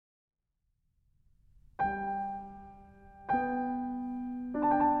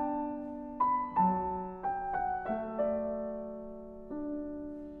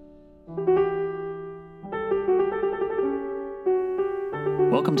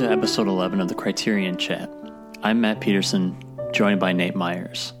Welcome to episode 11 of the Criterion Chat. I'm Matt Peterson, joined by Nate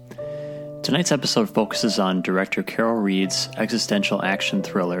Myers. Tonight's episode focuses on director Carol Reed's existential action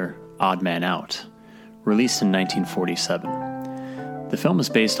thriller, Odd Man Out, released in 1947. The film is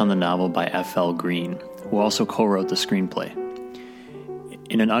based on the novel by F.L. Green, who also co-wrote the screenplay.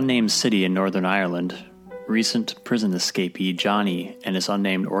 In an unnamed city in Northern Ireland, recent prison escapee Johnny and his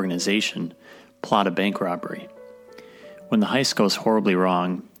unnamed organization plot a bank robbery. When the heist goes horribly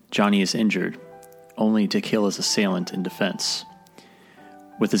wrong, Johnny is injured, only to kill his assailant in defense.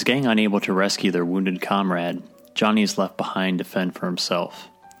 With his gang unable to rescue their wounded comrade, Johnny is left behind to fend for himself.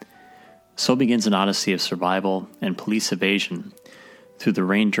 So begins an odyssey of survival and police evasion through the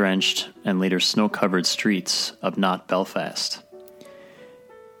rain-drenched and later snow-covered streets of not Belfast.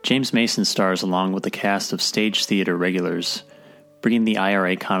 James Mason stars along with the cast of stage theater regulars, bringing the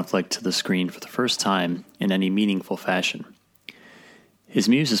IRA conflict to the screen for the first time in any meaningful fashion. His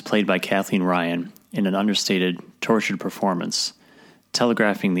muse is played by Kathleen Ryan in an understated, tortured performance,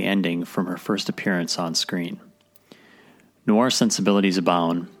 telegraphing the ending from her first appearance on screen. Noir sensibilities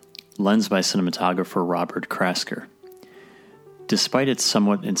abound, lensed by cinematographer Robert Krasker. Despite its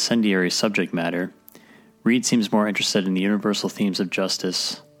somewhat incendiary subject matter, Reed seems more interested in the universal themes of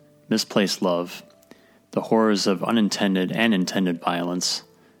justice, misplaced love, the horrors of unintended and intended violence,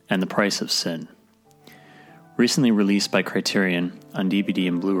 and the price of sin. Recently released by Criterion on DVD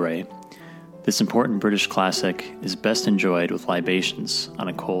and Blu-ray, this important British classic is best enjoyed with libations on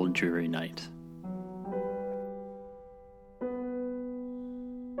a cold, dreary night.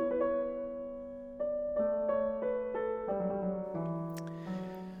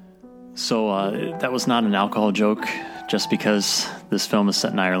 So that was not an alcohol joke, just because this film is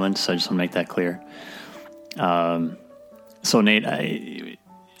set in Ireland, so I just want to make that clear. So Nate,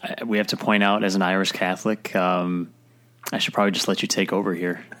 we have to point out, as an Irish Catholic, I should probably just let you take over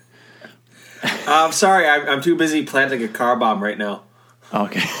here. I'm sorry, I'm too busy planting a car bomb right now.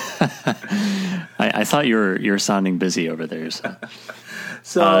 Okay. I thought you were sounding busy over there.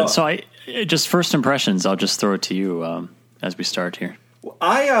 So I just first impressions. I'll just throw it to you as we start here.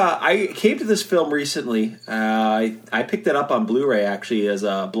 I came to this film recently. I picked it up on Blu-ray actually as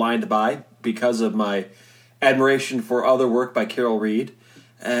a blind buy because of my admiration for other work by Carol Reed,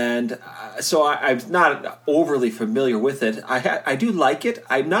 and so I'm not overly familiar with it. I do like it.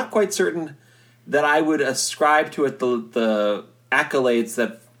 I'm not quite certain that I would ascribe to it the accolades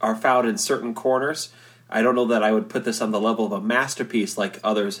that are found in certain corners. I don't know that I would put this on the level of a masterpiece like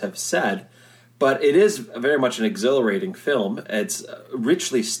others have said, but it is very much an exhilarating film. It's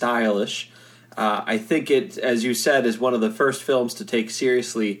richly stylish. I think it, as you said, is one of the first films to take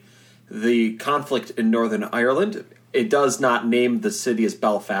seriously the conflict in Northern Ireland. It does not name the city as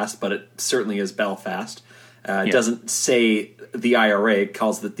Belfast, but it certainly is Belfast. It doesn't say the IRA, it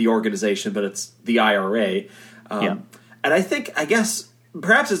calls it the organization, but it's the IRA. And I guess,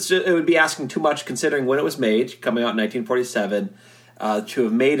 perhaps it would be asking too much considering when it was made, coming out in 1947, to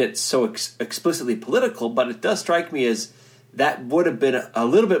have made it so explicitly political, but it does strike me as that would have been a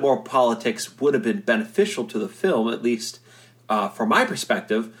little bit more politics would have been beneficial to the film, at least from my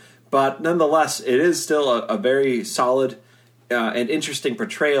perspective. But nonetheless, it is still a very solid and interesting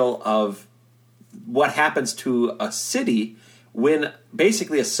portrayal of what happens to a city when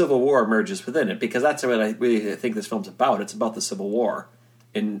basically a civil war emerges within it, because that's what I really think this film's about. It's about the Civil War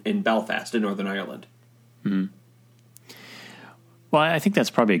in Belfast, in Northern Ireland. Mm-hmm. Well, I think that's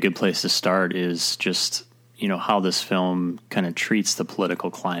probably a good place to start, is just, how this film kind of treats the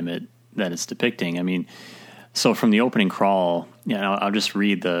political climate that it's depicting. I mean, so from the opening crawl, I'll just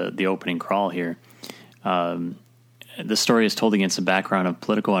read the opening crawl here. The story is told against a background of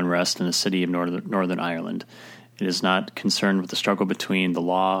political unrest in the city of Northern Ireland. It is not concerned with the struggle between the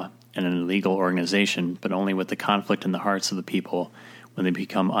law and an illegal organization, but only with the conflict in the hearts of the people when they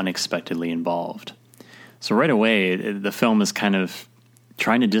become unexpectedly involved. So right away, the film is kind of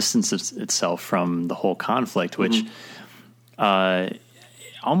trying to distance itself from the whole conflict, which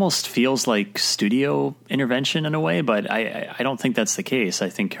almost feels like studio intervention in a way, but I don't think that's the case. I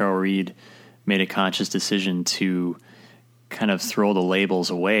think Carol Reed made a conscious decision to kind of throw the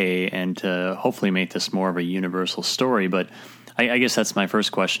labels away and to hopefully make this more of a universal story. But I guess that's my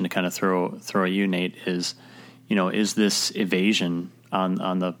first question to kind of throw at you, Nate, is this evasion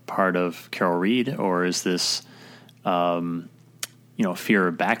on the part of Carol Reed, or is this fear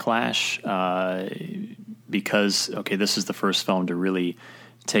of backlash because this is the first film to really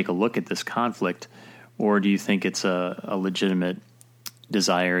take a look at this conflict, or do you think it's a legitimate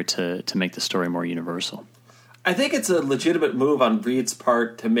desire to make the story more universal? I think it's a legitimate move on Reed's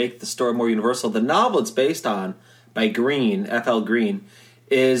part to make the story more universal. The novel it's based on, by Green, F.L. Green,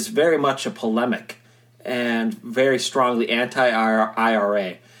 is very much a polemic and very strongly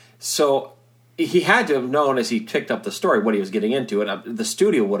anti-IRA. So he had to have known as he picked up the story what he was getting into, and the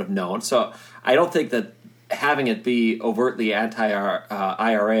studio would have known. So I don't think that having it be overtly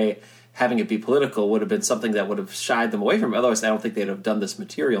anti-IRA, having it be political, would have been something that would have shied them away from it. Otherwise, I don't think they'd have done this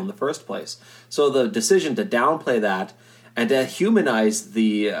material in the first place. So the decision to downplay that and to humanize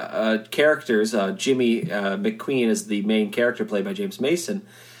the characters, Jimmy McQueen is the main character played by James Mason,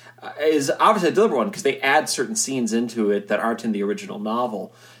 is obviously a deliberate one because they add certain scenes into it that aren't in the original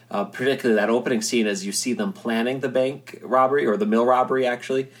novel. Particularly that opening scene as you see them planning the bank robbery, or the mill robbery,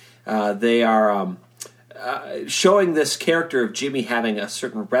 actually. They are showing this character of Jimmy having a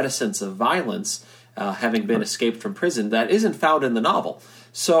certain reticence of violence, having been escaped from prison, that isn't found in the novel.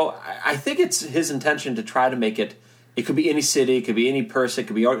 So I think it's his intention to try to make it could be any city, it could be any person, it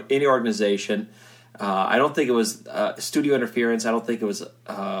could be any organization. I don't think it was studio interference. I don't think it was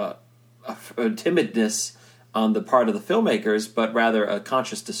a timidness on the part of the filmmakers, but rather a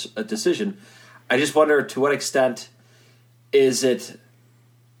conscious decision. I just wonder to what extent is it,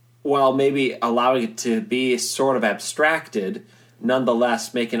 while maybe allowing it to be sort of abstracted,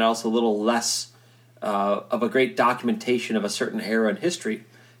 nonetheless making it also a little less of a great documentation of a certain era in history,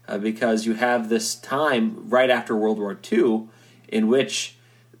 because you have this time right after World War II in which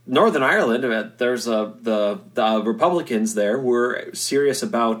Northern Ireland, there's the Republicans there were serious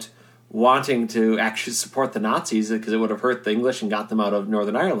about wanting to actually support the Nazis because it would have hurt the English and got them out of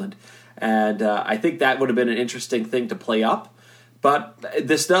Northern Ireland. And I think that would have been an interesting thing to play up. But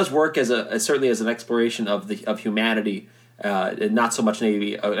this does work as certainly as an exploration of humanity, and not so much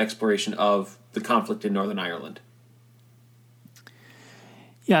maybe an exploration of the conflict in Northern Ireland.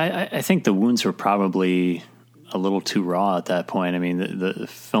 Yeah, I think the wounds were probably a little too raw at that point. I mean, the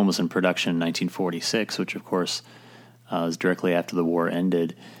film was in production in 1946, which of course was directly after the war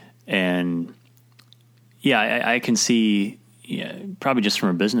ended. And yeah, I can see, probably just from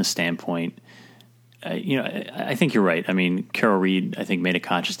a business standpoint, I think you're right. I mean, Carol Reed, I think, made a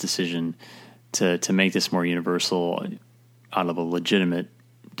conscious decision to make this more universal out of a legitimate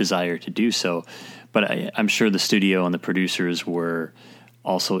desire to do so. But I'm sure the studio and the producers were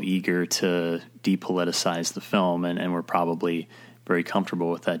also eager to depoliticize the film and were probably very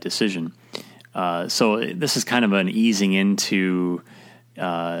comfortable with that decision. So this is kind of an easing into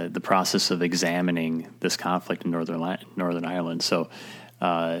the process of examining this conflict in Northern Ireland. So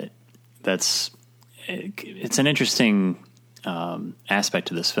it's an interesting aspect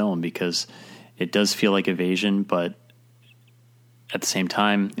to this film because it does feel like evasion, but at the same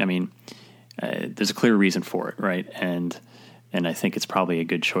time, I mean, there's a clear reason for it, right? And I think it's probably a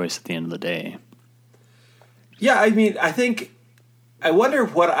good choice at the end of the day. Yeah, I mean, I wonder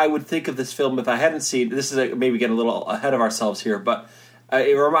what I would think of this film if I hadn't seen. This is maybe getting a little ahead of ourselves here, but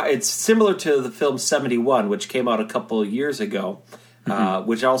it's similar to the film 71, which came out a couple of years ago,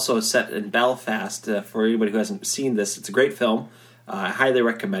 which also is set in Belfast. For anybody who hasn't seen this, it's a great film. I highly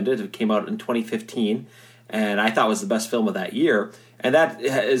recommend it. It came out in 2015, and I thought it was the best film of that year. And that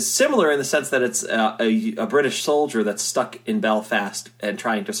is similar in the sense that it's a British soldier that's stuck in Belfast and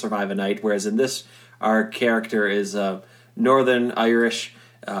trying to survive a night, whereas in this, our character is a Northern Irish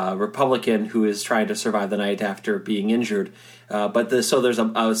Republican who is trying to survive the night after being injured. So there's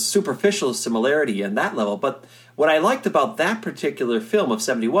a superficial similarity in that level. But what I liked about that particular film of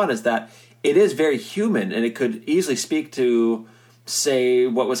 71 is that it is very human, and it could easily speak to, say,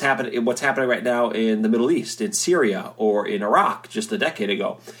 what's happening right now in the Middle East, in Syria, or in Iraq just a decade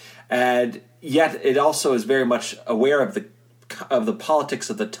ago. And yet it also is very much aware of the politics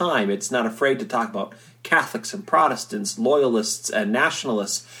of the time. It's not afraid to talk about Catholics and Protestants, loyalists and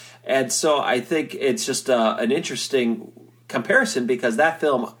nationalists. And so I think it's just an interesting comparison because that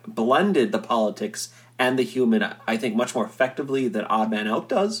film blended the politics and the human, I think, much more effectively than Odd Man Out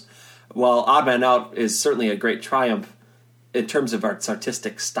does. While Odd Man Out is certainly a great triumph in terms of its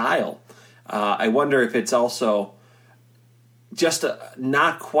artistic style, I wonder if it's also just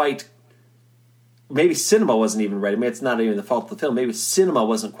not quite. Maybe cinema wasn't even ready. Maybe it's not even the fault of the film. Maybe cinema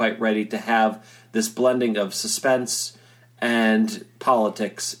wasn't quite ready to have this blending of suspense and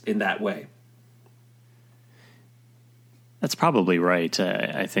politics in that way. That's probably right.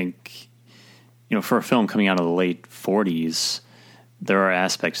 I think, for a film coming out of the late 40s, there are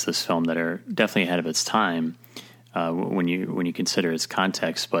aspects of this film that are definitely ahead of its time when you consider its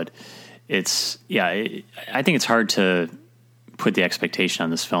context. But I think it's hard to put the expectation on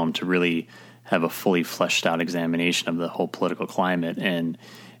this film to really have a fully fleshed out examination of the whole political climate. And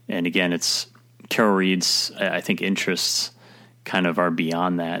again, it's Carol Reed's, I think, interests kind of are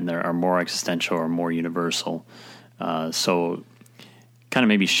beyond that, and they are more existential or more universal. So kind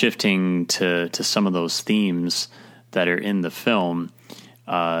kind of maybe shifting to some of those themes that are in the film.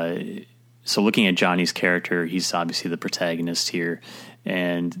 So looking at Johnny's character, he's obviously the protagonist here,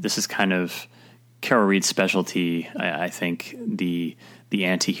 and this is kind of Carol Reed's specialty. I think the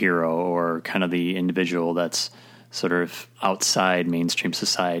anti-hero, or kind of the individual that's sort of outside mainstream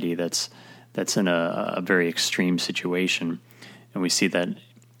society, that's in a very extreme situation, and we see that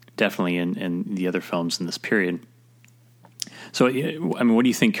definitely in the other films in this period. So, I mean, what do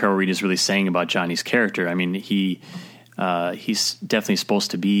you think Carol Reed is really saying about Johnny's character? I mean, he's definitely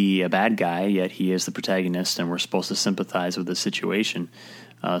supposed to be a bad guy, yet he is the protagonist, and we're supposed to sympathize with the situation.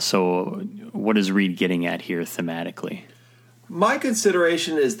 So what is Reed getting at here thematically? My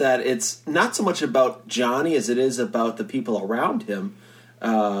consideration is that it's not so much about Johnny as it is about the people around him,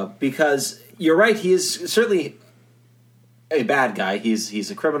 because you're right, he is certainly a bad guy.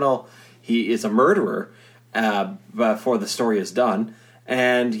 He's a criminal. He is a murderer before the story is done,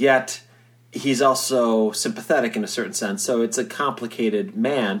 and yet he's also sympathetic in a certain sense. So it's a complicated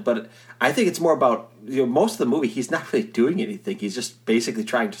man, but I think it's more about, most of the movie he's not really doing anything. He's just basically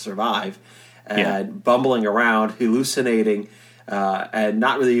trying to survive and bumbling around, hallucinating, and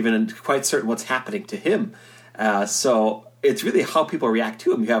not really even quite certain what's happening to him. So it's really how people react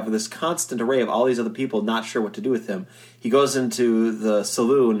to him. You have this constant array of all these other people not sure what to do with him. He goes into the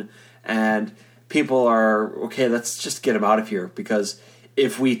saloon, and people are, okay, let's just get him out of here, because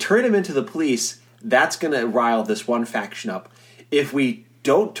if we turn him into the police, that's going to rile this one faction up. If we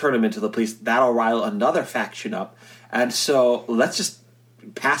don't turn him into the police, that'll rile another faction up. And so let's just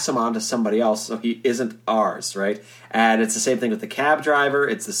pass him on to somebody else so he isn't ours, right? And it's the same thing with the cab driver.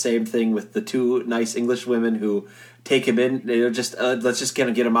 It's the same thing with the two nice English women who take him in. They're just, let's just get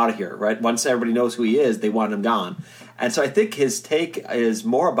him out of here, right? Once everybody knows who he is, they want him gone. And so I think his take is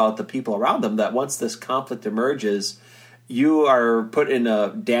more about the people around them, that once this conflict emerges, you are put in a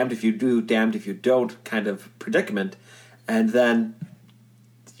damned if you do, damned if you don't kind of predicament, and then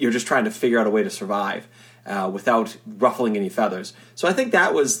you're just trying to figure out a way to survive without ruffling any feathers. So I think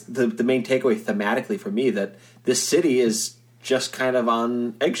that was the main takeaway thematically for me, that this city is just kind of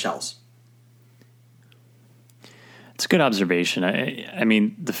on eggshells. It's a good observation. I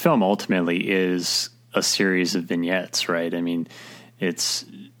mean, the film ultimately is a series of vignettes, right? I mean, it's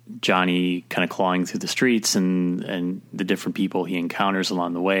Johnny kind of clawing through the streets and the different people he encounters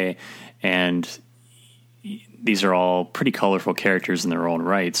along the way. And these are all pretty colorful characters in their own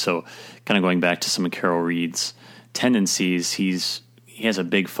right. So kind of going back to some of Carol Reed's tendencies, he has a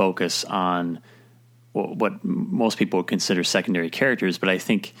big focus on what most people would consider secondary characters. But I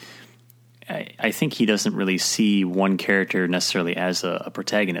think he doesn't really see one character necessarily as a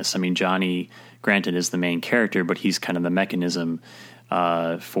protagonist. I mean, Johnny, granted, is the main character, but he's kind of the mechanism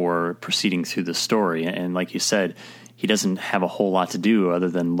for proceeding through the story. And like you said, he doesn't have a whole lot to do other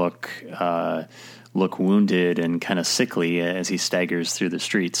than look wounded and kind of sickly as he staggers through the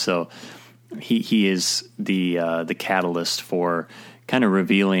streets. So he is the catalyst for kind of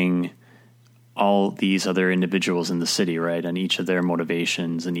revealing all these other individuals in the city, right, and each of their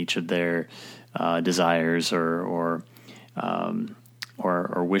motivations and each of their desires or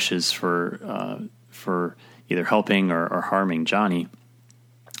wishes for either helping or harming Johnny.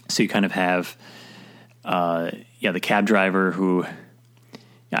 So you kind of have, the cab driver who,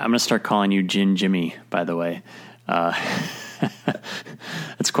 I'm going to start calling you Gin Jimmy, by the way.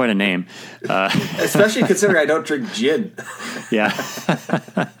 That's quite a name. Especially considering I don't drink gin. Yeah.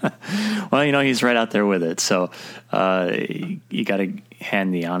 Well, he's right out there with it. So you got to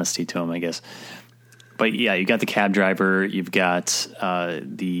hand the honesty to him, I guess. But yeah, you got the cab driver. You've got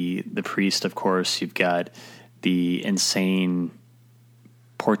the priest, of course. You've got the insane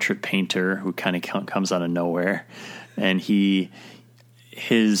portrait painter who kind of comes out of nowhere. And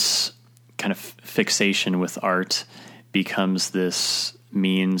his kind of fixation with art becomes this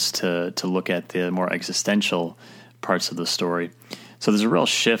means to look at the more existential parts of the story. So there's a real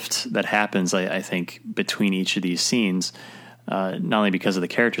shift that happens, I think, between each of these scenes, not only because of the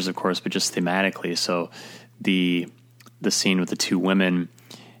characters, of course, but just thematically. So the scene with the two women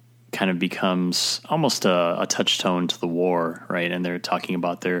kind of becomes almost a touchstone to the war, right? And they're talking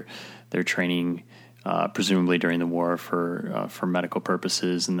about their training, presumably during the war for medical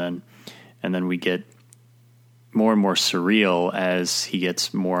purposes, and then we get more and more surreal as he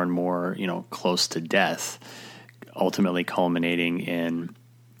gets more and more, close to death, ultimately culminating in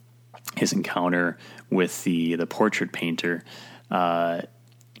his encounter with the portrait painter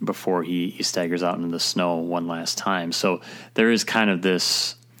before he staggers out into the snow one last time. So there is kind of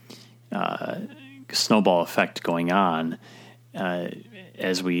this snowball effect going on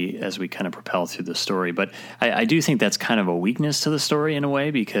as we kind of propel through the story. But I do think that's kind of a weakness to the story in a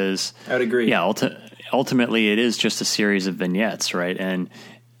way, because I would agree. Yeah, ultimately it is just a series of vignettes, right?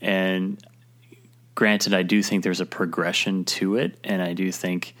 And granted, I do think there's a progression to it, and I do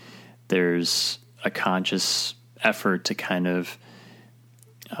think there's a conscious effort to kind of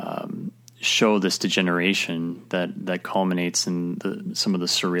show this degeneration that culminates in some of the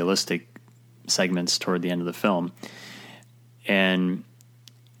surrealistic segments toward the end of the film. And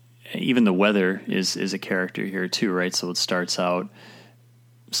even the weather is a character here too, right? So it starts out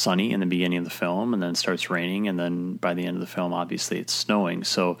sunny in the beginning of the film, and then it starts raining, and then by the end of the film, obviously it's snowing.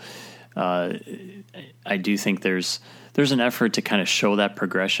 So I do think there's an effort to kind of show that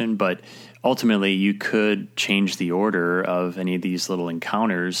progression, but ultimately you could change the order of any of these little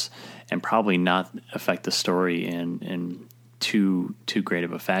encounters and probably not affect the story in too great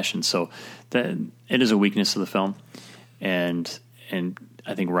of a fashion. So that it is a weakness of the film, and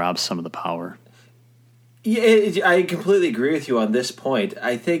I think robs some of the power. Yeah, I completely agree with you on this point.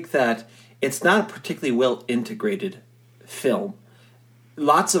 I think that it's not a particularly well integrated film.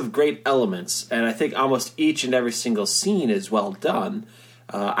 Lots of great elements, and I think almost each and every single scene is well done.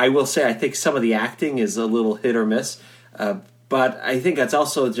 I will say I think some of the acting is a little hit or miss, but I think that's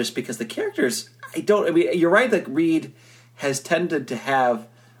also just because the characters, you're right that Reed has tended to have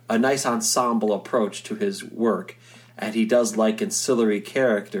a nice ensemble approach to his work, and he does like ancillary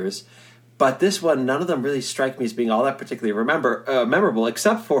characters. But this one, none of them really strike me as being all that particularly memorable,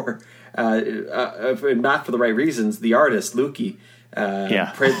 except for, not for the right reasons, the artist, Lukey,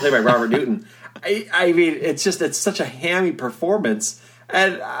 played by Robert Newton. I mean, it's such a hammy performance,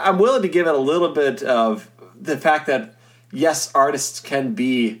 and I'm willing to give it a little bit of the fact that, yes, artists can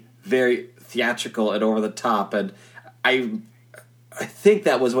be very theatrical and over the top, and I think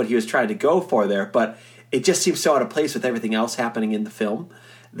that was what he was trying to go for there, but it just seems so out of place with everything else happening in the film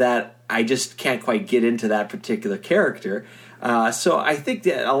that I just can't quite get into that particular character. So I think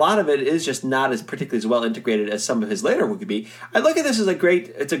that a lot of it is just not as particularly as well integrated as some of his later work could be. I look at this as a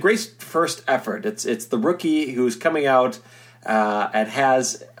great first effort. It's the rookie who's coming out and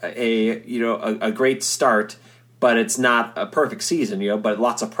has a great start, but it's not a perfect season, but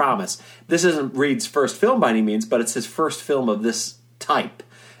lots of promise. This isn't Reed's first film by any means, but it's his first film of this type,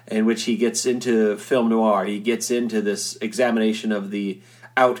 in which he gets into film noir. He gets into this examination of the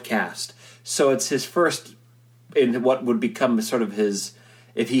outcast. So it's his first in what would become sort of his,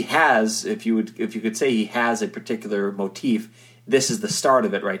 if you could say he has a particular motif, this is the start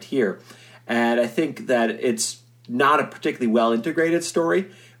of it right here. And I think that it's not a particularly well integrated story,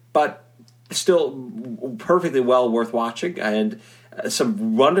 but still perfectly well worth watching, and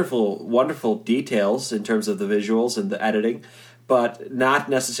some wonderful, wonderful details in terms of the visuals and the editing, but not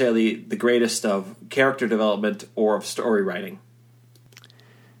necessarily the greatest of character development or of story writing.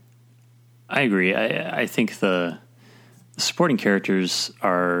 I agree. I think the supporting characters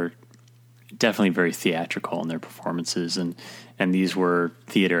are definitely very theatrical in their performances, and these were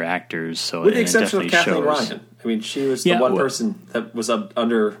theater actors. So with the exception of Kathleen shows. Ryan, I mean, she was the one person that was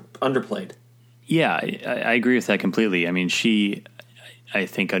underplayed. Yeah, I agree with that completely. I mean, she, I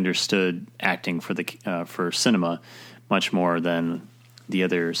think, understood acting for cinema much more than the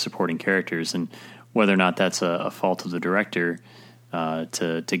other supporting characters, and whether or not that's a fault of the director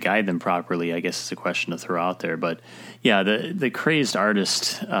to guide them properly, I guess is a question to throw out there. But yeah, the crazed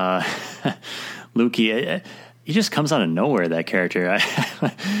artist Lukey, he just comes out of nowhere. That character,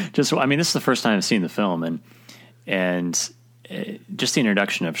 this is the first time I've seen the film, and just the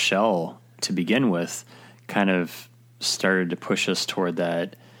introduction of Shell to begin with kind of started to push us toward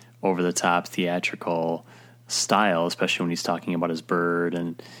that over the top theatrical style, especially when he's talking about his bird,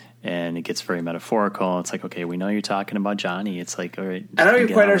 and it gets very metaphorical. It's like, okay, we know you're talking about Johnny. It's like, all right. I don't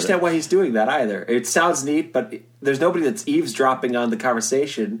even quite understand why he's doing that either. It sounds neat, but there's nobody that's eavesdropping on the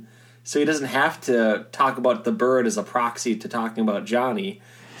conversation, so he doesn't have to talk about the bird as a proxy to talking about Johnny.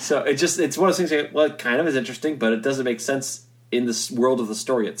 So it's one of those things that, well, it kind of is interesting, but it doesn't make sense in the world of the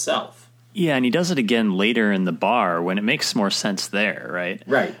story itself. Yeah, and he does it again later in the bar when it makes more sense there, right?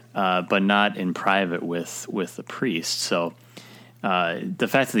 Right. But not in private with the priest. So the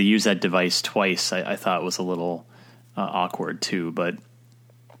fact that they use that device twice, I thought was a little awkward too. But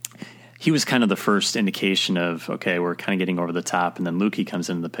he was kind of the first indication of, okay, we're kind of getting over the top, and then Lukey comes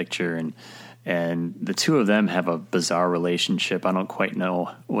into the picture, and the two of them have a bizarre relationship. I don't quite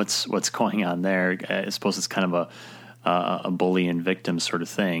know what's going on there. I suppose it's kind of a bully and victim sort of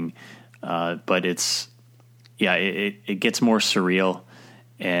thing. But it gets more surreal,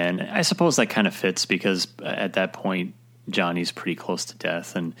 and I suppose that kind of fits because at that point Johnny's pretty close to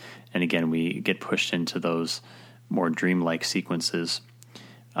death, and again we get pushed into those more dreamlike sequences.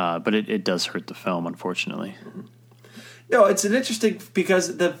 But it does hurt the film, unfortunately. No, it's an interesting,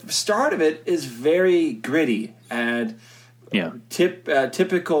 because the start of it is very gritty and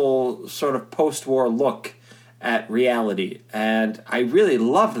typical sort of post-war look at reality, and I really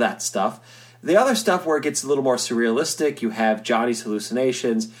loved that stuff. The other stuff where it gets a little more surrealistic, you have Johnny's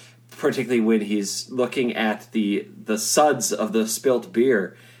hallucinations, particularly when he's looking at the suds of the spilt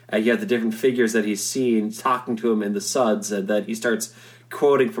beer, and you have the different figures that he's seen talking to him in the suds, and then he starts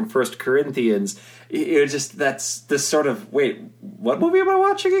quoting from 1 Corinthians. That's this sort of, wait, what movie am I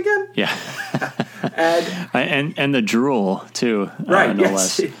watching again? Yeah. and the drool too, right? No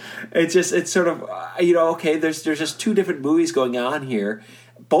yes. less. It's sort of, okay, there's just two different movies going on here,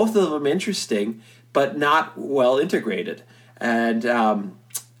 both of them interesting, but not well integrated. And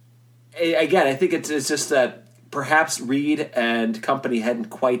again, I think it's just that perhaps Reed and company hadn't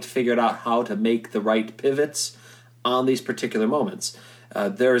quite figured out how to make the right pivots on these particular moments.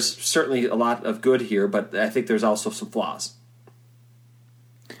 There's certainly a lot of good here, but I think there's also some flaws.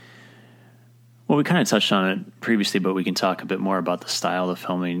 Well, we kind of touched on it previously, but we can talk a bit more about the style of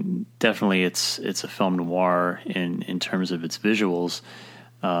filming. Definitely, it's a film noir in terms of its visuals.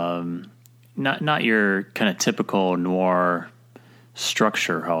 Not your kind of typical noir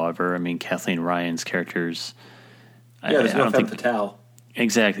structure, however. I mean, Kathleen Ryan's characters. There's no I don't femme think fatale.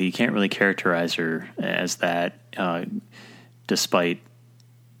 Exactly, you can't really characterize her as that, despite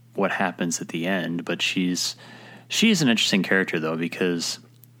what happens at the end. But she's an interesting character, though, because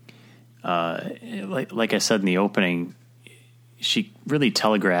like I said in the opening, she really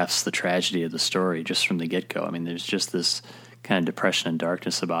telegraphs the tragedy of the story just from the get-go. I mean, there's just this kind of depression and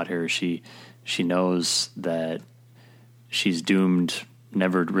darkness about her. She knows that she's doomed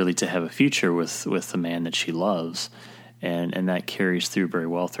never really to have a future with the man that she loves, and that carries through very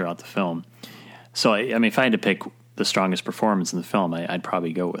well throughout the film. So, I mean, if I had to pick the strongest performance in the film, I'd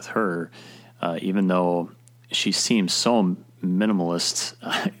probably go with her, even though she seems so minimalist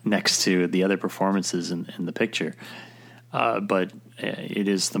next to the other performances in the picture. But it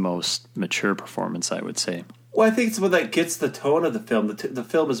is the most mature performance, I would say. Well, I think it's what that gets the tone of the film. The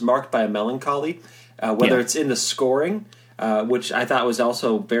film is marked by a melancholy, whether it's in the scoring, which I thought was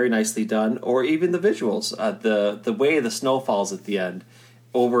also very nicely done, or even the visuals. The way the snow falls at the end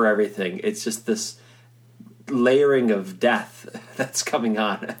over everything. It's just this layering of death that's coming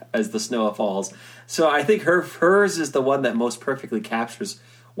on as the snow falls. So I think hers is the one that most perfectly captures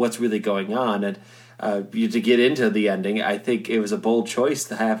what's really going on. And to get into the ending, I think it was a bold choice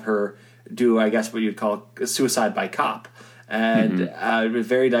to have her do, I guess, what you'd call a suicide by cop. And it was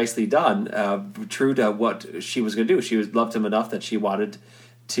very nicely done, true to what she was going to do. She loved him enough that she wanted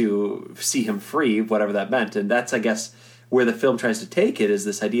to see him free, whatever that meant. And that's, I guess, where the film tries to take it, is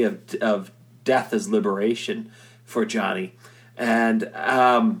this idea of death as liberation for Johnny. And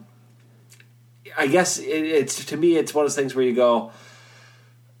I guess it's to me, it's one of those things where you go,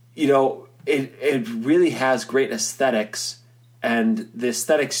 it really has great aesthetics, and the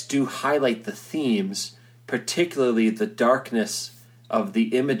aesthetics do highlight the themes, particularly the darkness of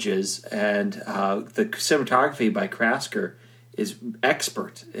the images, and the cinematography by Krasker is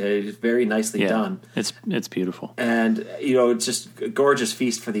expert. It is very nicely done. It's beautiful, and it's just a gorgeous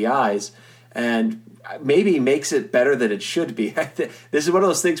feast for the eyes, and maybe makes it better than it should be. This is one of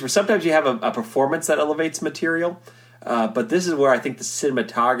those things where sometimes you have a performance that elevates material, but this is where I think the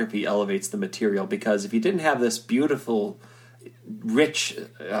cinematography elevates the material, because if you didn't have this beautiful, rich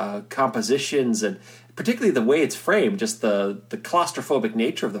compositions, and particularly the way it's framed, just the claustrophobic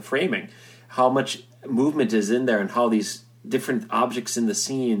nature of the framing, how much movement is in there, and how these different objects in the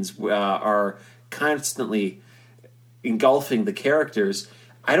scenes are constantly engulfing the characters,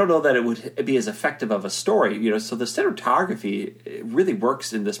 I don't know that it would be as effective of a story. So the cinematography really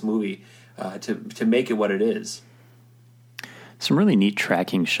works in this movie to make it what it is. Some really neat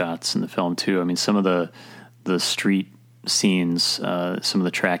tracking shots in the film too. I mean, some of the street scenes, some of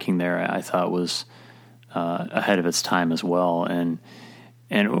the tracking there, I thought was ahead of its time as well. And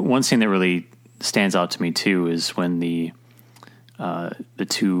one scene that really stands out to me too is when the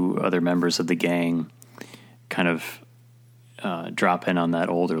two other members of the gang kind of drop in on that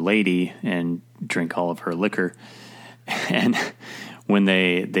older lady and drink all of her liquor. And when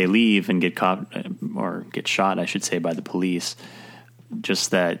they leave and get caught, or get shot, I should say, by the police,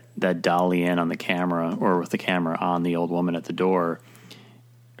 just that dolly in on the camera, or with the camera on the old woman at the door,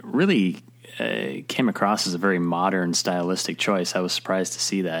 really came across as a very modern stylistic choice. I was surprised to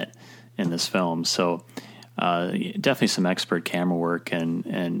see that in this film. So definitely some expert camera work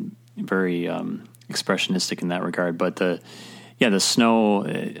and very expressionistic in that regard. But the snow,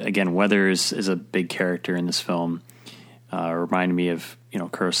 again, Weathers is a big character in this film. reminded me of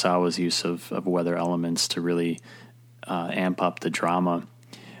Kurosawa's use of weather elements to really amp up the drama.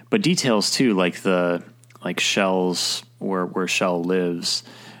 But details too, like Shell's where Shell lives,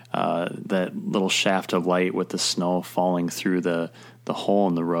 that little shaft of light with the snow falling through the hole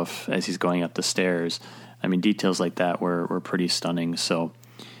in the roof as he's going up the stairs. I mean, details like that were pretty stunning. So,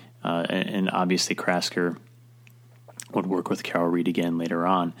 and obviously Krasker would work with Carol Reed again later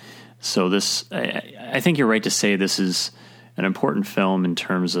on. So this, I think you're right to say this is an important film in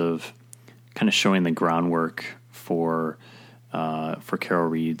terms of kind of showing the groundwork for Carol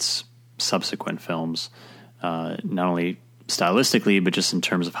Reed's subsequent films, not only stylistically, but just in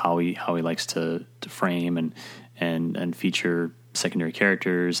terms of how he likes to frame and feature secondary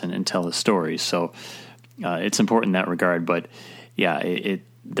characters and tell his stories. So it's important in that regard. But yeah,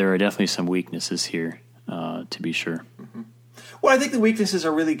 there are definitely some weaknesses here, to be sure. Mm-hmm. Well, I think the weaknesses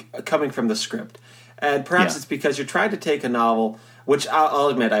are really coming from the script. And perhaps it's because you're trying to take a novel, which I'll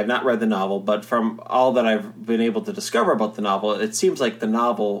admit I have not read the novel, but from all that I've been able to discover about the novel, it seems like the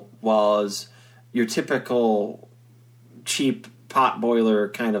novel was your typical cheap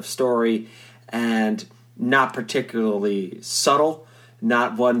potboiler kind of story and not particularly subtle,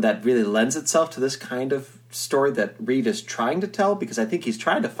 not one that really lends itself to this kind of story that Reed is trying to tell, because I think he's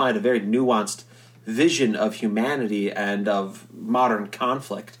trying to find a very nuanced vision of humanity and of modern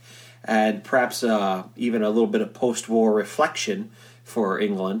conflict, and perhaps even a little bit of post-war reflection for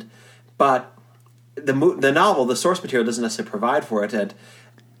England. But the novel, the source material, doesn't necessarily provide for it, and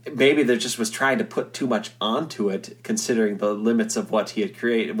maybe there just was trying to put too much onto it, considering the limits of what he had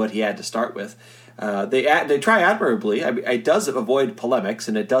created, what he had to start with. They try admirably. I mean, it does avoid polemics,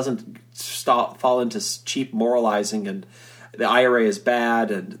 and it doesn't fall into cheap moralizing and the IRA is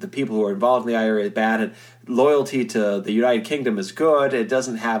bad and the people who are involved in the IRA is bad and loyalty to the United Kingdom is good. It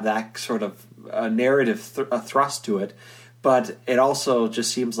doesn't have that sort of narrative thrust to it, but it also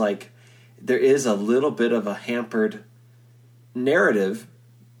just seems like there is a little bit of a hampered narrative,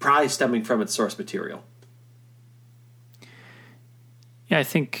 probably stemming from its source material. Yeah, I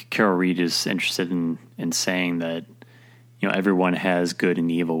think Carol Reed is interested in saying that everyone has good and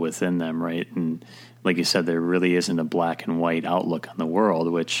evil within them, right? And like you said, there really isn't a black and white outlook on the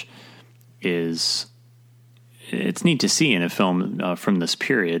world, which it's neat to see in a film from this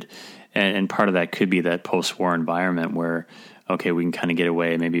period. And part of that could be that post-war environment where, okay, we can kind of get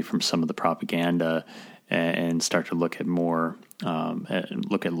away maybe from some of the propaganda and start to look at more,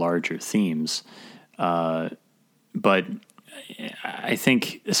 look at larger themes. But I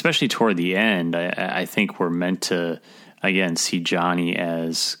think, especially toward the end, I think we're meant to, again, see Johnny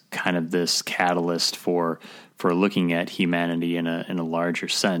as kind of this catalyst for looking at humanity in a larger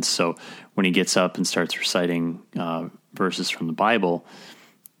sense. So when he gets up and starts reciting verses from the Bible,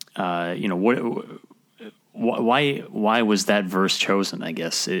 why was that verse chosen? I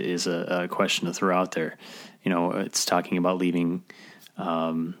guess is a question to throw out there. It's talking about leaving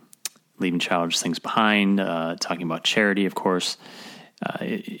childish things behind, talking about charity, of course.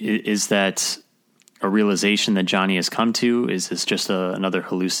 Is that a realization that Johnny has come to? Is this just another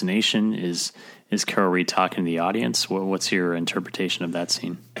hallucination? Is Carol Reed talking to the audience? What's your interpretation of that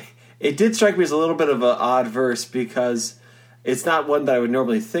scene? It did strike me as a little bit of an odd verse because it's not one that I would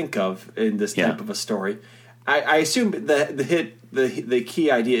normally think of in this type of a story. I assume the key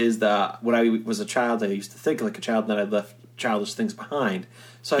idea is that when I was a child, I used to think like a child, and then I left childish things behind.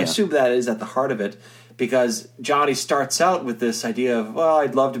 So I assume that is at the heart of it, because Johnny starts out with this idea of, well,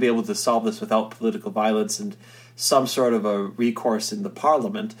 I'd love to be able to solve this without political violence and some sort of a recourse in the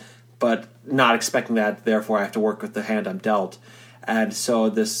parliament, but not expecting that, therefore I have to work with the hand I'm dealt. And so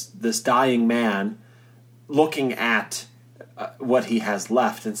this dying man looking at what he has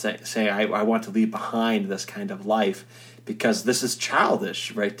left and say I want to leave behind this kind of life because this is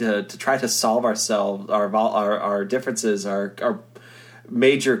childish, right? To try to solve ourselves, our differences, our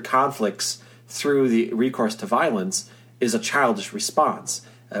major conflicts through the recourse to violence is a childish response.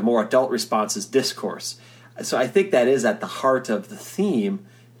 A more adult response is discourse. So I think that is at the heart of the theme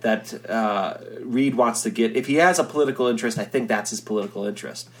that Reed wants to get. If he has a political interest, I think that's his political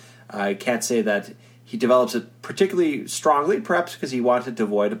interest. I can't say that he develops it particularly strongly, perhaps because he wanted to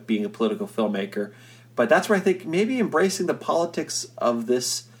avoid being a political filmmaker. But that's where I think maybe embracing the politics of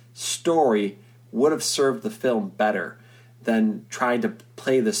this story would have served the film better than trying to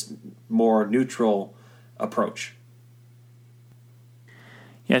play this more neutral approach.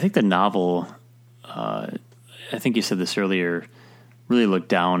 Yeah, I think the novel, I think you said this earlier, really looked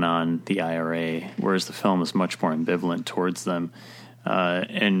down on the IRA, whereas the film is much more ambivalent towards them.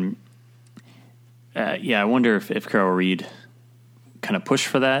 I wonder if Carol Reed kind of pushed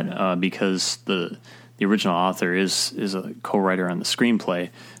for that because the the original author is a co-writer on the screenplay.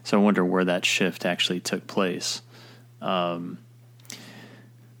 So I wonder where that shift actually took place. But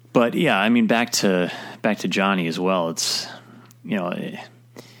yeah, I mean, back to Johnny as well. It's,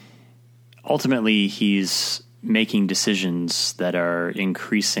 ultimately he's making decisions that are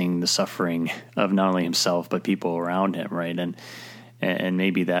increasing the suffering of not only himself but people around him, right? And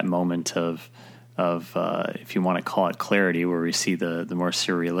maybe that moment of if you want to call it clarity, where we see the more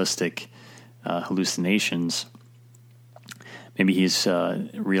surrealistic hallucinations, maybe he's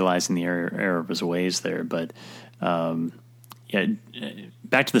realizing the error of his ways there. But yeah,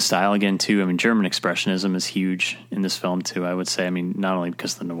 back to the style again too. I mean, German expressionism is huge in this film too, I would say. I mean, not only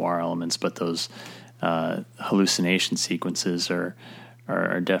because of the noir elements, but those hallucination sequences are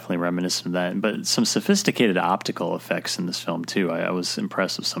definitely reminiscent of that. But some sophisticated optical effects in this film too. I was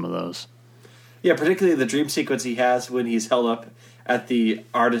impressed with some of those. Yeah, particularly the dream sequence he has when he's held up at the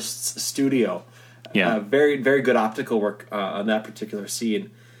artist's studio. Yeah, very, very good optical work on that particular scene.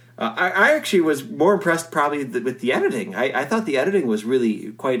 I actually was more impressed probably with the editing. I thought the editing was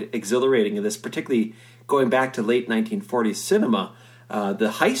really quite exhilarating in this, particularly going back to late 1940s cinema.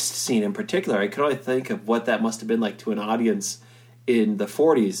 The heist scene in particular, I could only think of what that must have been like to an audience in the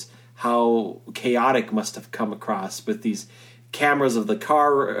 40s, how chaotic must have come across with these cameras of the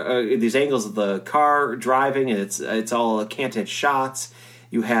car, these angles of the car driving, and it's all canted shots.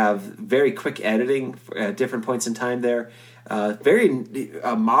 You have very quick editing at different points in time there. Very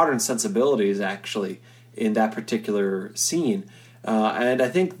modern sensibilities, actually, in that particular scene. And I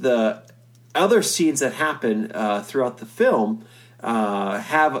think the other scenes that happen throughout the film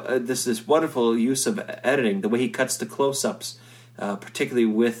have this wonderful use of editing, the way he cuts the close-ups, particularly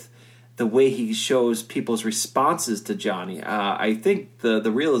with the way he shows people's responses to Johnny. I think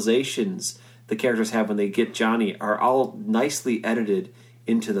the realizations the characters have when they get Johnny are all nicely edited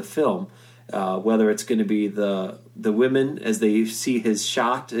into the film. Whether it's going to be the women as they see his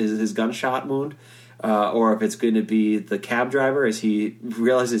gunshot wound, or if it's going to be the cab driver as he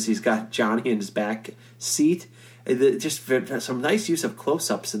realizes he's got Johnny in his back seat. Just some nice use of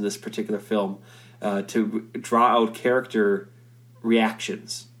close-ups in this particular film to draw out character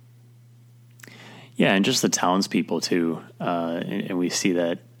reactions. Yeah, and just the townspeople too, and we see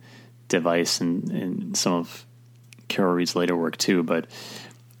that device in some of Carol Reed's later work too, but.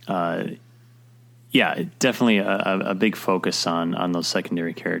 Yeah, definitely a big focus on those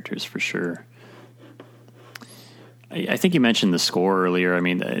secondary characters for sure. I think you mentioned the score earlier. I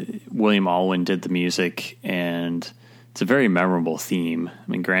mean, William Alwyn did the music, and it's a very memorable theme.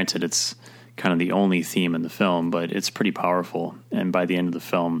 I mean, granted, it's kind of the only theme in the film, but it's pretty powerful. And by the end of the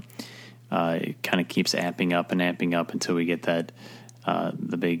film, it kind of keeps amping up until we get that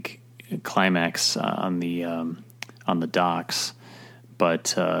the big climax on the docks.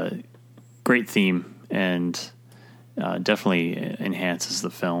 But great theme, and definitely enhances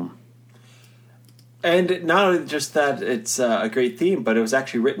the film. And not only just that it's a great theme, but it was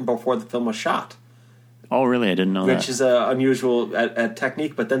actually written before the film was shot. Oh, really? I didn't know that. Which is unusual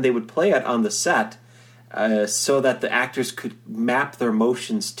technique, but then they would play it on the set so that the actors could map their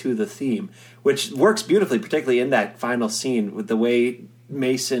motions to the theme, which works beautifully, particularly in that final scene with the way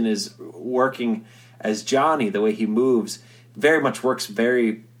Mason is working as Johnny, the way he moves, very much works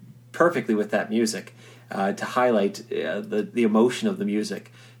very perfectly with that music to highlight the emotion of the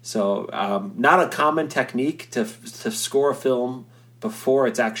music. So not a common technique to score a film before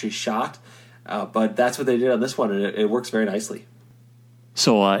it's actually shot, but that's what they did on this one, and it works very nicely.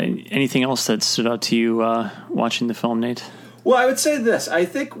 So anything else that stood out to you watching the film, Nate? Well, I would say this. I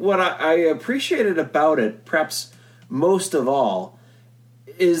think what I appreciated about it, perhaps most of all,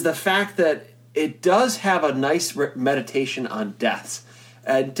 is the fact that it does have a nice meditation on death.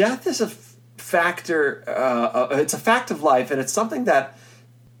 Death is a factor, it's a fact of life, and it's something that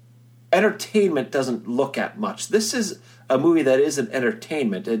entertainment doesn't look at much. This is a movie that is an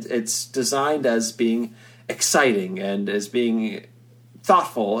entertainment. It's designed as being exciting and as being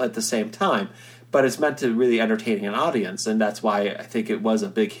thoughtful at the same time, but it's meant to really entertain an audience, and that's why I think it was a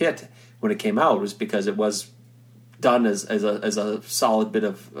big hit when it came out, was because it was done as a solid bit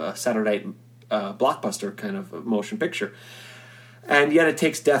of Saturday night blockbuster kind of motion picture. And yet it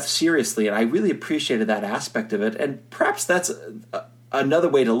takes death seriously, and I really appreciated that aspect of it. And perhaps that's another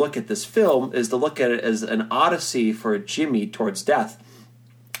way to look at this film, is to look at it as an odyssey for Jimmy towards death.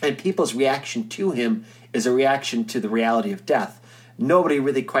 And people's reaction to him is a reaction to the reality of death. Nobody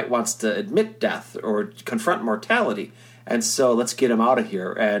really quite wants to admit death or confront mortality. And so let's get him out of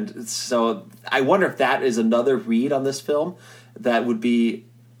here. And so I wonder if that is another read on this film that would be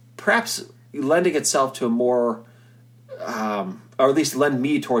perhaps lending itself to a more... or at least lend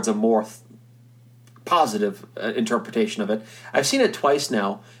me towards a more positive interpretation of it. I've seen it twice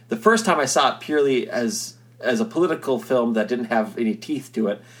now. The first time I saw it purely as a political film that didn't have any teeth to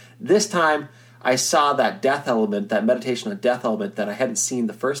it. This time I saw that death element, that meditation on death element that I hadn't seen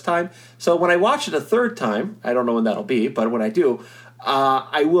the first time. So when I watch it a third time, I don't know when that'll be, but when I do,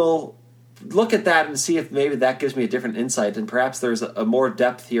 I will look at that and see if maybe that gives me a different insight, and perhaps there's a more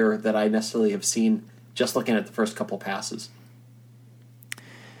depth here that I necessarily have seen just looking at the first couple passes.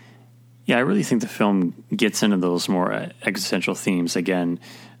 Yeah, I really think the film gets into those more existential themes again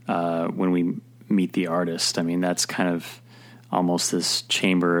when we meet the artist. I mean, that's kind of almost this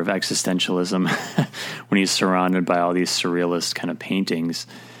chamber of existentialism when he's surrounded by all these surrealist kind of paintings.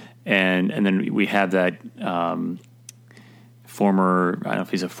 And then we have that former, I don't know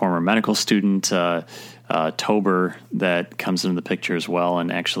if he's a former medical student, Tober, that comes into the picture as well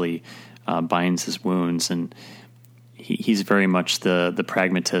and actually binds his wounds. And he's very much the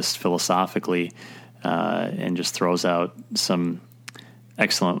pragmatist philosophically, and just throws out some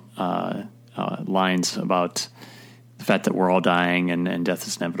excellent lines about the fact that we're all dying and death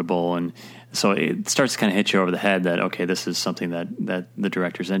is inevitable. And so it starts to kind of hit you over the head that, okay, this is something that the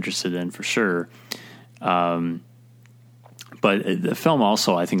director's interested in for sure. But the film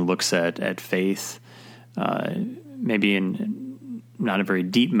also, I think, looks at faith, maybe in not a very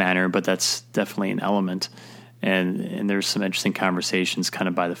deep manner, but that's definitely an element. And there's some interesting conversations kind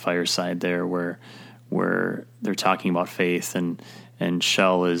of by the fireside there where they're talking about faith, and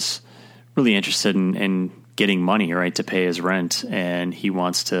Shell is really interested in getting money, right, to pay his rent, and he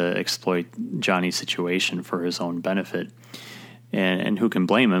wants to exploit Johnny's situation for his own benefit. And who can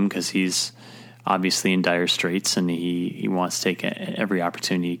blame him, because he's obviously in dire straits, and he wants to take every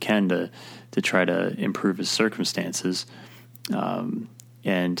opportunity he can to try to improve his circumstances.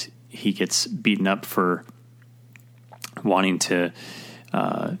 And he gets beaten up for wanting to,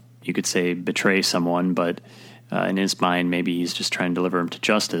 you could say, betray someone, but in his mind, maybe he's just trying to deliver him to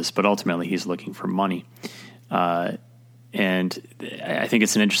justice, but ultimately he's looking for money. And I think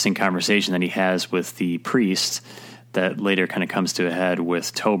it's an interesting conversation that he has with the priest that later kind of comes to a head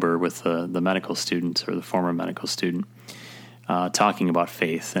with Tober, with the medical student, or the former medical student, talking about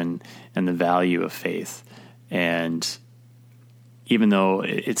faith and the value of faith. And even though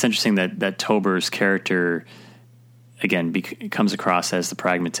it's interesting that Tober's character, again, comes across as the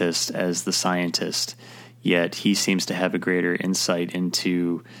pragmatist, as the scientist, yet he seems to have a greater insight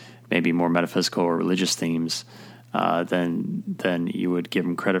into maybe more metaphysical or religious themes than you would give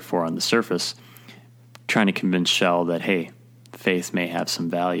him credit for on the surface, trying to convince Shell that, hey, faith may have some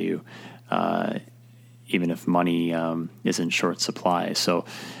value, even if money is in short supply. So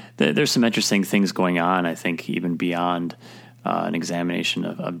there's some interesting things going on, I think, even beyond an examination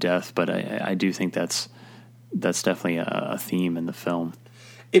of death. But I do think that's definitely a theme in the film.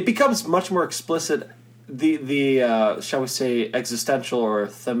 It becomes much more explicit. The shall we say, existential or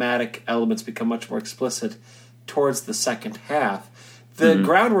thematic elements become much more explicit towards the second half. The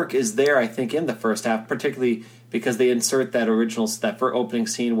groundwork is there, I think, in the first half, particularly because they insert that for opening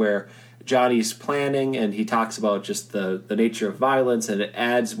scene where Johnny's planning and he talks about just the nature of violence, and it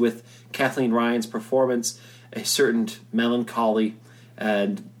adds with Kathleen Ryan's performance a certain melancholy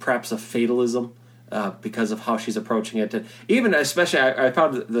and perhaps a fatalism because of how she's approaching it. And even especially, I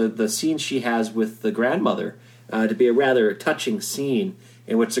found the scene she has with the grandmother to be a rather touching scene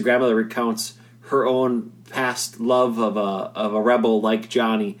in which the grandmother recounts her own past love of a rebel like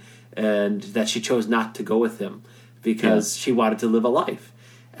Johnny, and that she chose not to go with him because she wanted to live a life.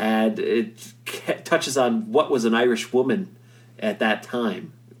 And it touches on what was an Irish woman at that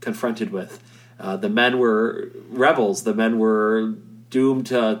time confronted with. The men were rebels. The men were doomed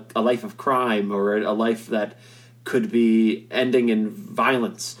to a life of crime, or a life that could be ending in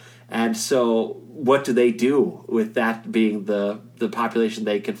violence. And so what do they do with that being the population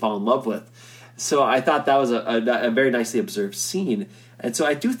they can fall in love with? So I thought that was a very nicely observed scene. And so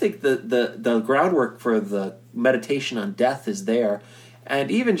I do think the groundwork for the meditation on death is there. And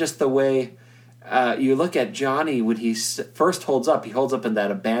even just the way you look at Johnny when he first holds up in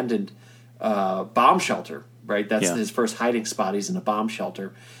that abandoned bomb shelter, right? That's his first hiding spot. He's in a bomb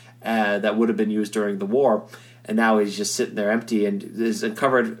shelter that would have been used during the war. And now he's just sitting there empty and is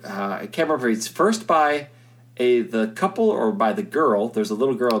uncovered. I can't remember if he's first by the couple or by the girl. There's a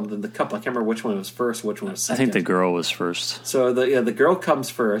little girl and then the couple. I can't remember which one was first, which one was second. I think the girl was first. So the girl comes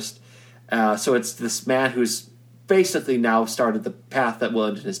first. So it's this man who's basically now started the path that will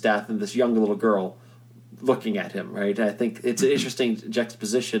end in his death, and this young little girl looking at him, right? I think it's an interesting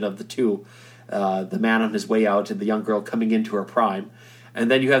juxtaposition of the two, the man on his way out and the young girl coming into her prime.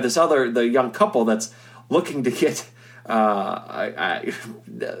 And then you have the young couple that's looking to get let's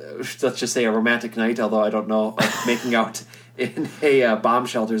just say a romantic night, although I don't know if making out in a bomb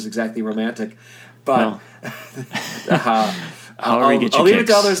shelter is exactly romantic. But I'll leave it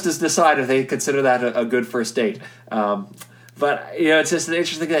to others to decide if they consider that a good first date. But it's just an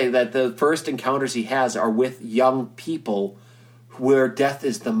interesting thing that the first encounters he has are with young people where death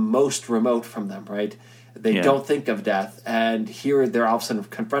is the most remote from them, right? They don't think of death, and here they're all of a sudden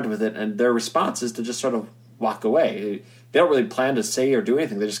confronted with it, and their response is to just sort of walk away. They don't really plan to say or do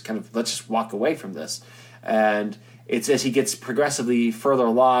anything. They just kind of, let's just walk away from this. And it's as he gets progressively further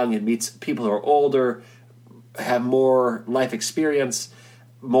along and meets people who are older, have more life experience,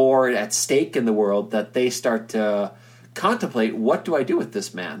 more at stake in the world, that they start to contemplate, what do I do with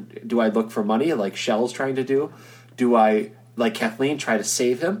this man? Do I look for money like Shell's trying to do? Do I, like Kathleen, try to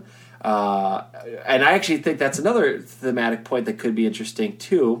save him? And I actually think that's another thematic point that could be interesting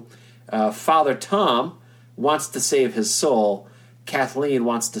too. Father Tom wants to save his soul. Kathleen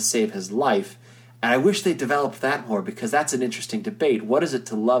wants to save his life. And I wish they developed that more, because that's an interesting debate. What is it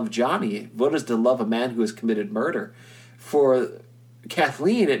to love Johnny? What is to love a man who has committed murder? For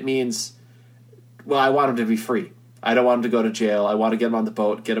Kathleen, it means, well, I want him to be free. I don't want him to go to jail. I want to get him on the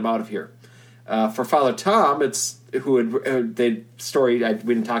boat, get him out of here. For Father Tom, it's who had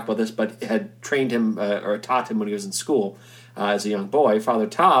we didn't talk about this, but had trained him or taught him when he was in school as a young boy. Father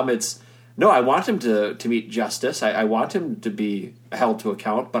Tom, it's, no, I want him to meet justice. I want him to be held to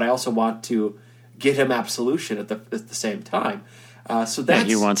account, but I also want to get him absolution at the same time. So that's,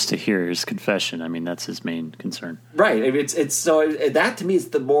 he wants to hear his confession. I mean, that's his main concern, right? I mean, it's so that to me is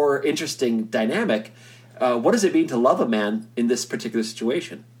the more interesting dynamic. What does it mean to love a man in this particular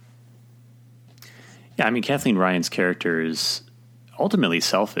situation? Yeah, I mean, Kathleen Ryan's character is ultimately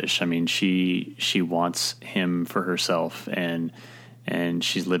selfish. I mean, she wants him for herself, and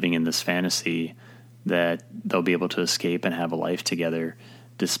she's living in this fantasy that they'll be able to escape and have a life together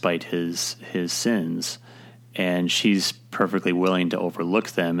despite his sins. And she's perfectly willing to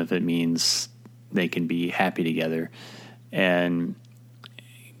overlook them if it means they can be happy together. And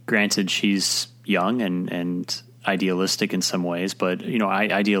granted, she's young and idealistic in some ways, but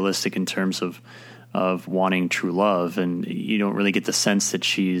idealistic in terms of wanting true love, and you don't really get the sense that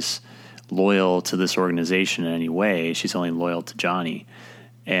she's loyal to this organization in any way. She's only loyal to Johnny,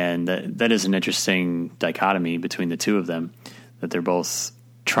 and that is an interesting dichotomy between the two of them, that they're both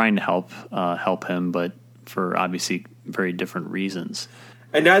trying to help him, but for obviously very different reasons.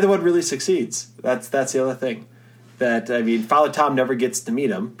 And neither one really succeeds. That's the other thing. That, I mean, Father Tom never gets to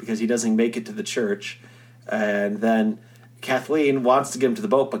meet him because he doesn't make it to the church, and then Kathleen wants to get him to the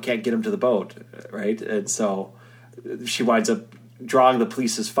boat but can't get him to the boat, right? And so she winds up drawing the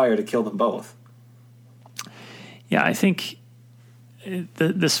police's fire to kill them both. Yeah, I think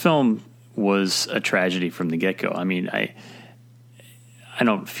this film was a tragedy from the get-go. I mean, I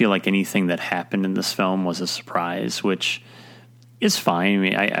don't feel like anything that happened in this film was a surprise, which is fine. I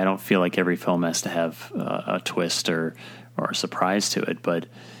mean, I don't feel like every film has to have a twist or a surprise to it, but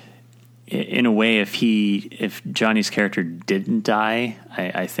in a way, if Johnny's character didn't die,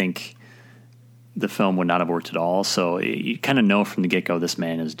 I think the film would not have worked at all. So you kind of know from the get-go this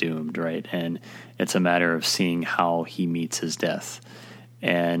man is doomed, right? And it's a matter of seeing how he meets his death.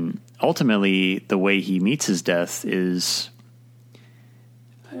 And ultimately, the way he meets his death is,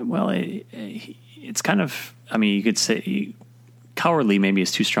 well, it's kind of, I mean, you could say cowardly maybe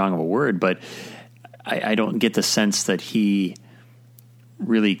is too strong of a word, but I don't get the sense that he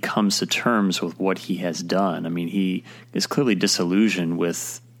really comes to terms with what he has done. I mean, he is clearly disillusioned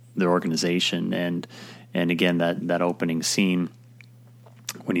with the organization, and again that opening scene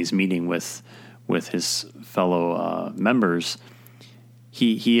when he's meeting with his fellow members,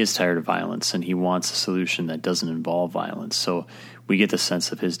 he is tired of violence and he wants a solution that doesn't involve violence. So we get the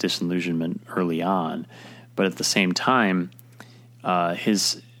sense of his disillusionment early on, but at the same time,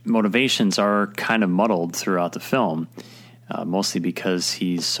 his motivations are kind of muddled throughout the film. Mostly because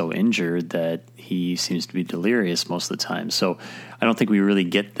he's so injured that he seems to be delirious most of the time. So I don't think we really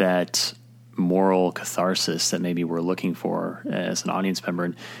get that moral catharsis that maybe we're looking for as an audience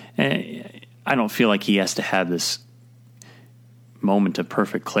member. And I don't feel like he has to have this moment of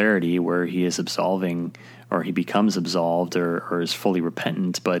perfect clarity where he is absolving or he becomes absolved or is fully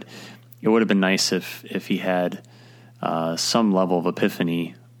repentant. But it would have been nice if he had some level of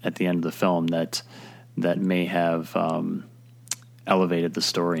epiphany at the end of the film that may have elevated the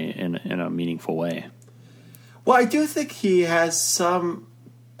story in a meaningful way. Well, I do think he has some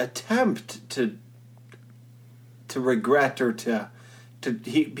attempt to regret or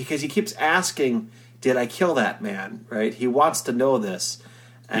because he keeps asking, did I kill that man, right? He wants to know this.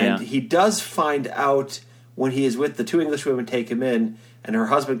 And he does find out when he is with the two English women, take him in, and her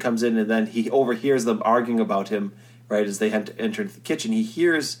husband comes in, and then he overhears them arguing about him, right, as they enter into the kitchen. He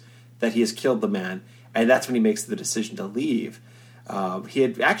hears that he has killed the man, and that's when he makes the decision to leave. He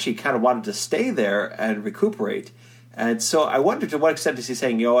had actually kind of wanted to stay there and recuperate. And so I wonder to what extent is he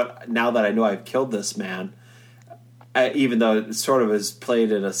saying, you know what, now that I know I've killed this man, even though it sort of is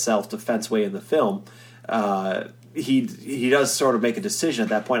played in a self-defense way in the film, he does sort of make a decision at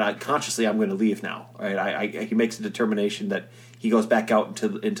that point. Consciously, I'm going to leave now. Right? He makes a determination that he goes back out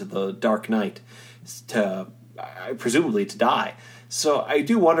into the dark night, presumably to die. So I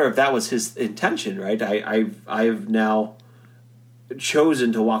do wonder if that was his intention. Right? I've now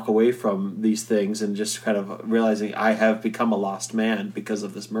chosen to walk away from these things and just kind of realizing I have become a lost man because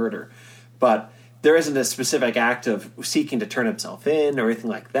of this murder. But there isn't a specific act of seeking to turn himself in or anything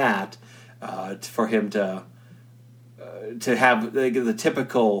like that for him to have the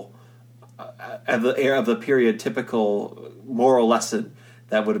typical of the period typical moral lesson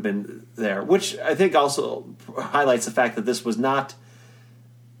that would have been there, which I think also highlights the fact that this was not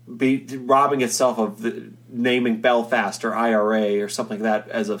robbing itself of the naming Belfast or IRA or something like that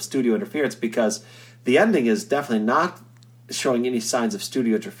as a studio interference, because the ending is definitely not showing any signs of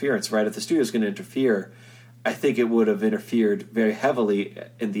studio interference, right? If the studio is going to interfere, I think it would have interfered very heavily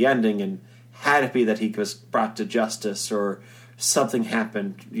in the ending, and had it be that he was brought to justice or something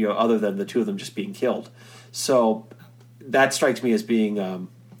happened, other than the two of them just being killed. So that strikes me as being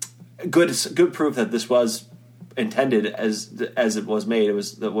good proof that this was intended as it was made. It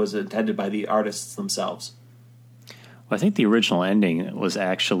was intended by the artists themselves. Well, I think the original ending was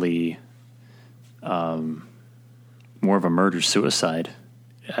actually more of a murder-suicide.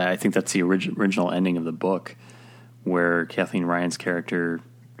 I think that's the original ending of the book, where Kathleen Ryan's character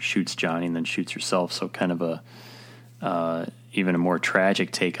shoots Johnny and then shoots herself. So kind of even a more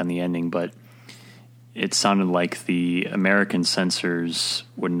tragic take on the ending, but it sounded like the American censors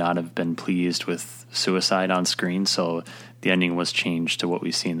would not have been pleased with suicide on screen, so the ending was changed to what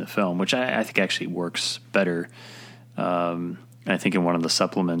we see in the film, which I think actually works better. I think in one of the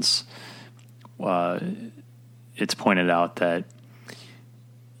supplements, it's pointed out that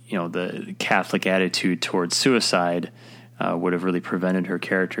the Catholic attitude towards suicide would have really prevented her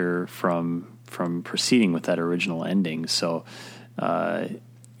character from proceeding with that original ending. So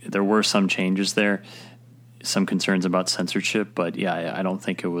there were some changes there, some concerns about censorship, but yeah, I don't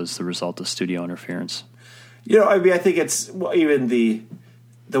think it was the result of studio interference. I think it's even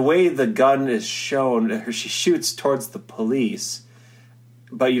the way the gun is shown. She shoots towards the police,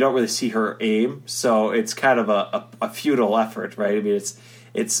 but you don't really see her aim, so it's kind of a futile effort, right? I mean,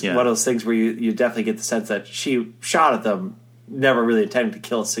 it's one of those things where you definitely get the sense that she shot at them, never really intending to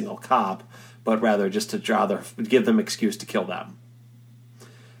kill a single cop, but rather just to give them excuse to kill them.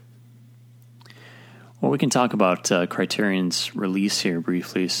 Well, we can talk about Criterion's release here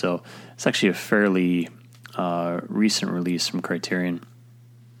briefly. So it's actually a fairly recent release from Criterion.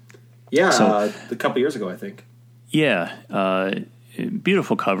 Yeah, a couple years ago, I think. Yeah,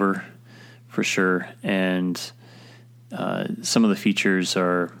 beautiful cover for sure, and some of the features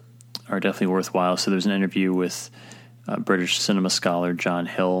are definitely worthwhile. So there's an interview with British cinema scholar John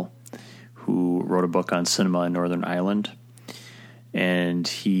Hill, who wrote a book on cinema in Northern Ireland, and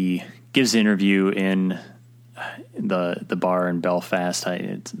he gives the interview in the bar in Belfast.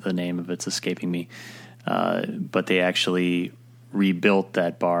 The name of it's escaping me, but they actually rebuilt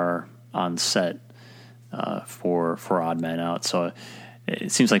that bar on set for Odd Man Out. So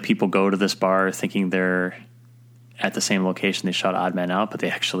it seems like people go to this bar thinking they're at the same location they shot Odd Man Out, but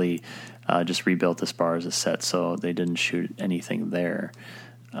they actually just rebuilt this bar as a set, so they didn't shoot anything there.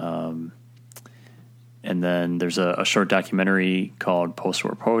 And then there's a short documentary called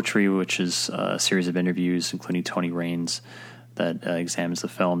Post-War Poetry, which is a series of interviews, including Tony Raines, that examines the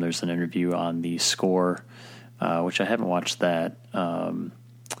film. There's an interview on the score, which I haven't watched that. And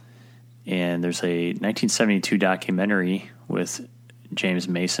there's a 1972 documentary with James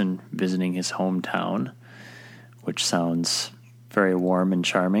Mason visiting his hometown, which sounds very warm and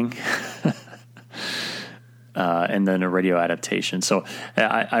charming. And then a radio adaptation. So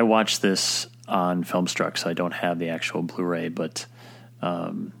I watched this on Filmstruck, so I don't have the actual Blu-ray, but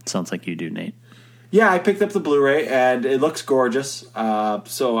sounds like you do, Nate. Yeah, I picked up the Blu-ray, and it looks gorgeous.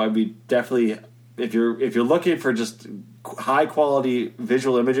 So I mean, definitely, if you're looking for just high quality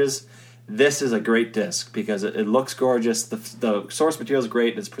visual images, this is a great disc because it looks gorgeous. The source material is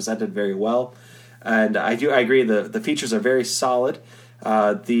great. It's presented very well, and I agree. The features are very solid.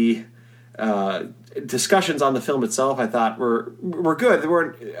 discussions on the film itself, I thought were good. They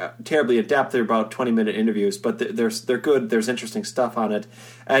weren't terribly in depth. They're about 20-minute interviews, but they're good. There's interesting stuff on it,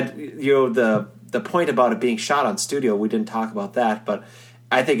 and the point about it being shot on studio, we didn't talk about that, but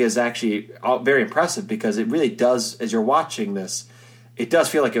I think is actually very impressive because it really does. As you're watching this, it does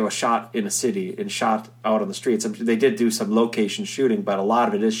feel like it was shot in a city and shot out on the streets. They did do some location shooting, but a lot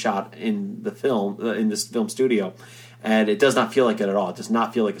of it is shot in the film in this film studio, and it does not feel like it at all. It does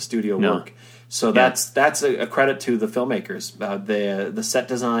not feel like a studio work. So that's a credit to the filmmakers. The set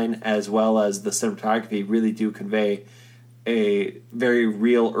design as well as the cinematography really do convey a very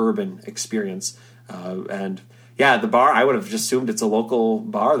real urban experience. And yeah, the bar, I would have just assumed it's a local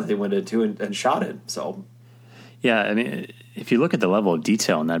bar that they went into and shot in. So yeah, I mean, if you look at the level of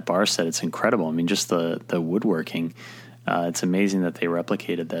detail in that bar set, it's incredible. I mean, just the woodworking. It's amazing that they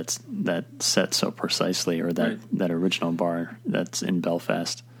replicated that set so precisely, or that original bar that's in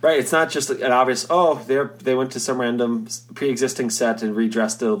Belfast. Right, it's not just an obvious, they went to some random pre-existing set and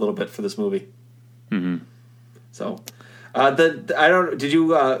redressed it a little bit for this movie. Mm-hmm. So, did you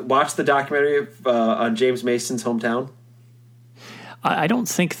watch the documentary on James Mason's hometown? I don't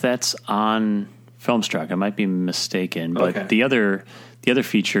think that's on Filmstruck. I might be mistaken, but the other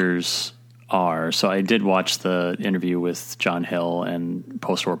features are. So I did watch the interview with John Hill and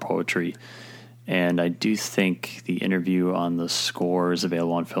Post-War Poetry, and I do think the interview on the score is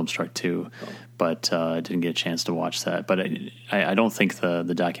available on Filmstruck too, but I didn't get a chance to watch that. But I don't think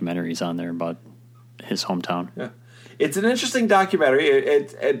the documentary is on there about his hometown. Yeah. It's an interesting documentary.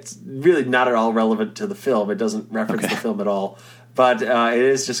 It's really not at all relevant to the film. It doesn't reference the film at all. But it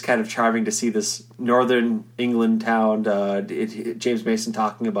is just kind of charming to see this northern England town, James Mason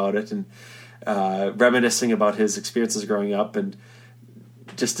talking about it and reminiscing about his experiences growing up and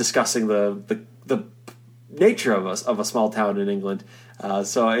just discussing the nature of a small town in England.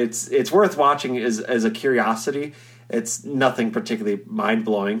 So it's worth watching as a curiosity. It's nothing particularly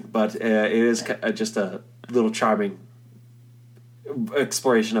mind-blowing, but it is just a little charming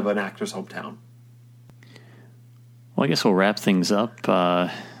exploration of an actor's hometown. Well, I guess we'll wrap things up.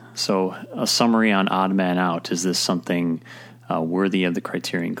 So a summary on Odd Man Out. Is this something worthy of the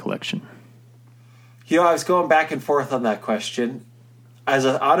Criterion Collection? I was going back and forth on that question.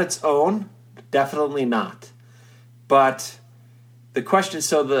 On its own, definitely not. But the question,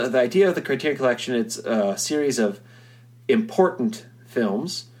 so the idea of the Criterion Collection, it's a series of important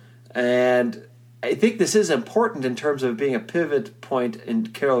films, and I think this is important in terms of being a pivot point in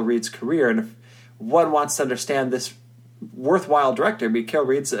Carol Reed's career, and if one wants to understand this worthwhile director, Carol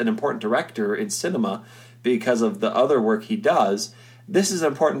Reed's an important director in cinema because of the other work he does, this is an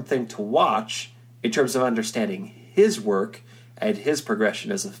important thing to watch in terms of understanding his work and his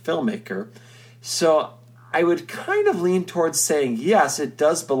progression as a filmmaker. So I would kind of lean towards saying, yes, it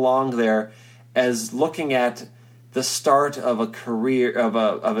does belong there as looking at the start of a career, of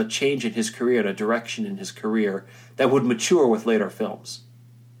a change in his career, and a direction in his career that would mature with later films.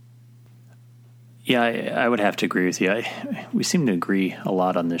 Yeah, I would have to agree with you. We seem to agree a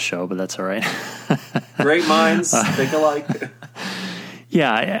lot on this show, but that's all right. Great minds think alike.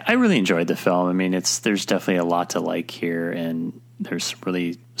 Yeah, I really enjoyed the film. I mean, there's definitely a lot to like here, and there's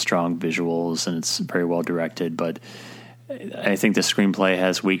really strong visuals, and it's very well directed. But I think the screenplay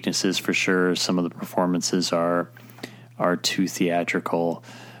has weaknesses for sure. Some of the performances are too theatrical,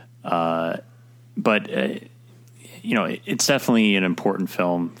 but it's definitely an important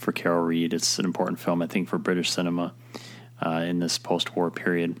film for Carol Reed. It's an important film, I think, for British cinema in this post-war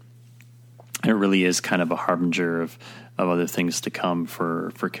period. It really is kind of a harbinger of other things to come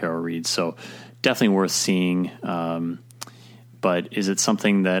for Carol Reed. So definitely worth seeing. But is it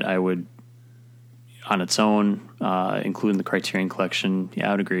something that I would, on its own, include in the Criterion Collection? Yeah,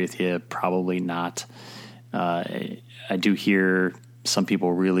 I would agree with you. Probably not. I do hear some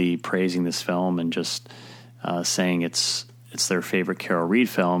people really praising this film and just saying it's their favorite Carol Reed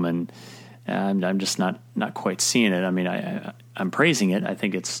film, and I'm just not quite seeing it. I mean, I'm praising it. I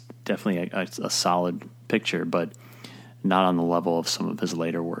think it's definitely a solid picture, but not on the level of some of his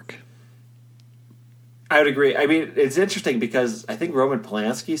later work. I would agree. I mean, it's interesting because I think Roman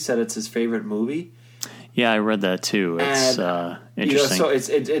Polanski said it's his favorite movie. Yeah, I read that too. It's interesting. So it's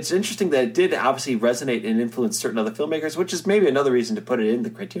interesting that it did obviously resonate and influence certain other filmmakers, which is maybe another reason to put it in the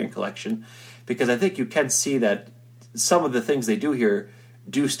Criterion Collection, because I think you can see that some of the things they do here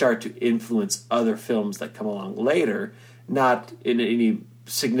do start to influence other films that come along later, not in any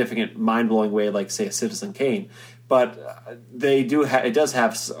significant, mind-blowing way like, say, a Citizen Kane, but they do. It does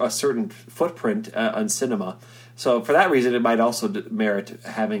have a certain footprint on cinema. So for that reason, it might also merit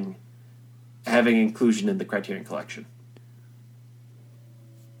having inclusion in the Criterion Collection.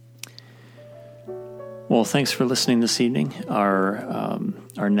 Well, thanks for listening this evening.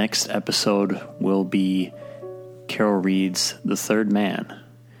 Our next episode will be Carol Reed's The Third Man,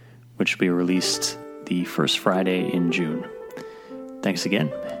 which will be released the first Friday in June. Thanks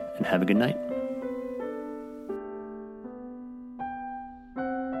again, and have a good night.